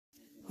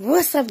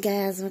What's up,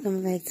 guys?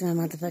 Welcome back to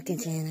my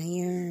motherfucking channel.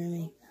 You hear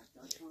me?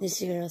 This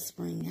your girl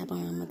Spring. Hop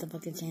on my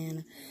motherfucking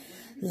channel.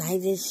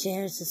 Like this,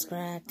 share,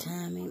 subscribe,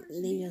 comment.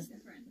 Leave your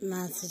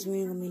message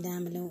me with me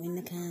down below in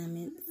the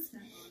comments.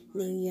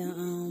 Leave your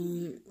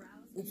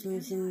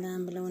information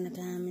down below in the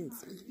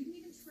comments.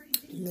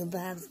 Your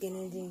vibes get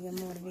into your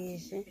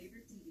motivation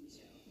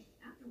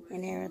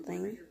and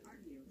everything.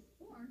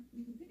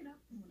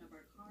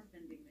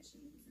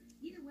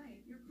 Either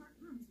way, your cart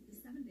comes with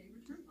a 7-day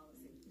return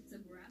policy. So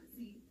grab a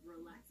seat,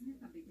 relax in your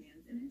comfy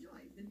pants, and enjoy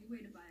the new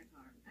way to buy a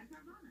car at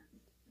Carvana.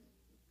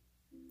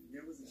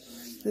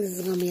 This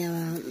is gonna be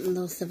about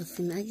low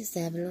self-esteem. I used to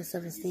have a low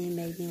self-esteem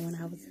back then when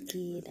I was a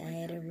kid. I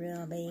had it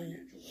real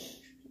bad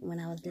when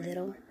I was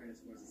little.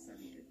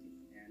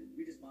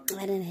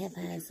 I didn't have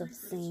high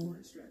self-esteem.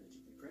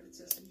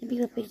 And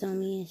people picked on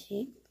me and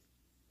shit.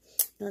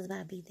 It was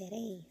about beat that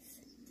ass.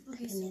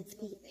 Okay, so we live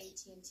with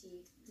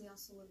AT&T. We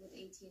also live with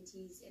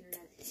AT&T's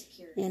internet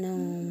security.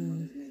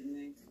 And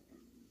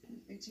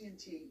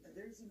AT&T,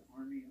 there's an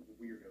army of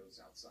weirdos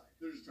outside.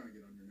 They're just trying to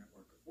get on your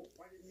network. Well,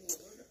 why didn't you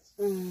alert us?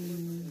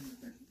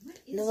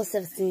 low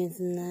self-esteem is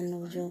not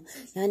no joke.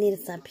 Y'all need to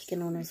stop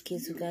picking on those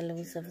kids who got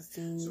low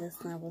self-esteem.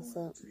 That's not what's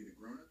up.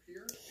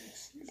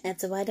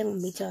 After why they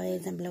gonna beat your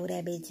ass and blow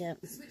that bitch up?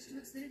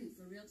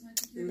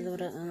 Blow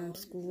the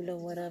school or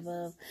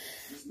whatever.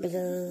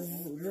 Because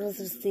low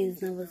self-esteem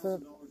is not what's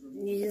up.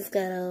 You just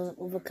gotta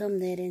overcome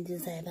that and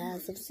just have high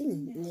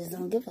self-esteem. You just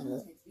don't give a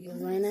fuck. Because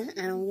right now,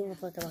 I don't give a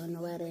fuck about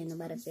nobody and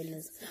nobody's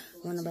feelings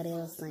or nobody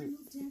else think.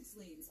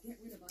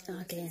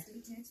 Okay.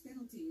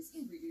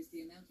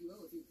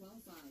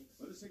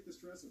 Let us take the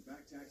stress of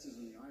back taxes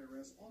and the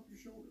IRS off your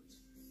shoulders,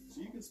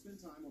 so you can spend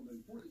time on the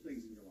important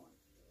things in your life,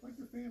 like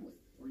your family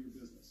or your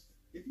business.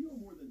 If you owe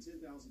more than $10,000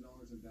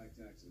 in back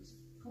taxes,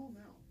 call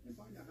now and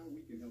find out how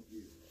we can help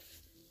you.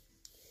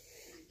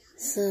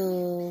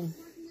 So,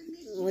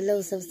 with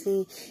low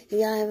self-esteem, if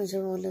y'all having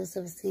trouble with low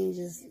self-esteem,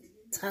 just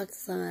talk to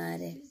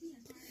somebody.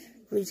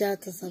 Reach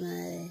out to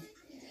somebody.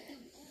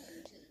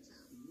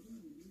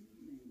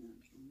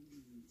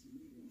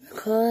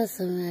 Call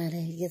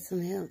somebody. Get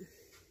some help.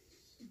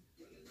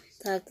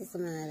 Talk to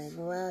somebody.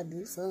 Go out,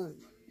 do something.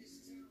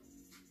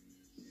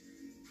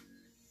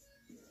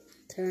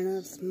 Turn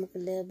up, smoke a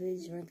little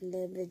bit, drink a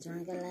little bit,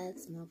 drink a lot,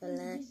 smoke a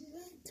lot.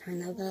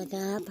 Turn up back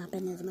up, pop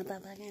in this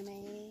motherfucking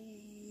man.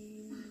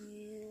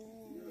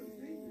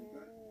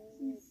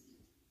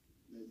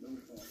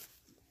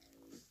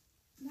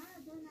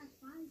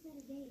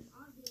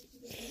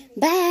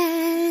 Bye.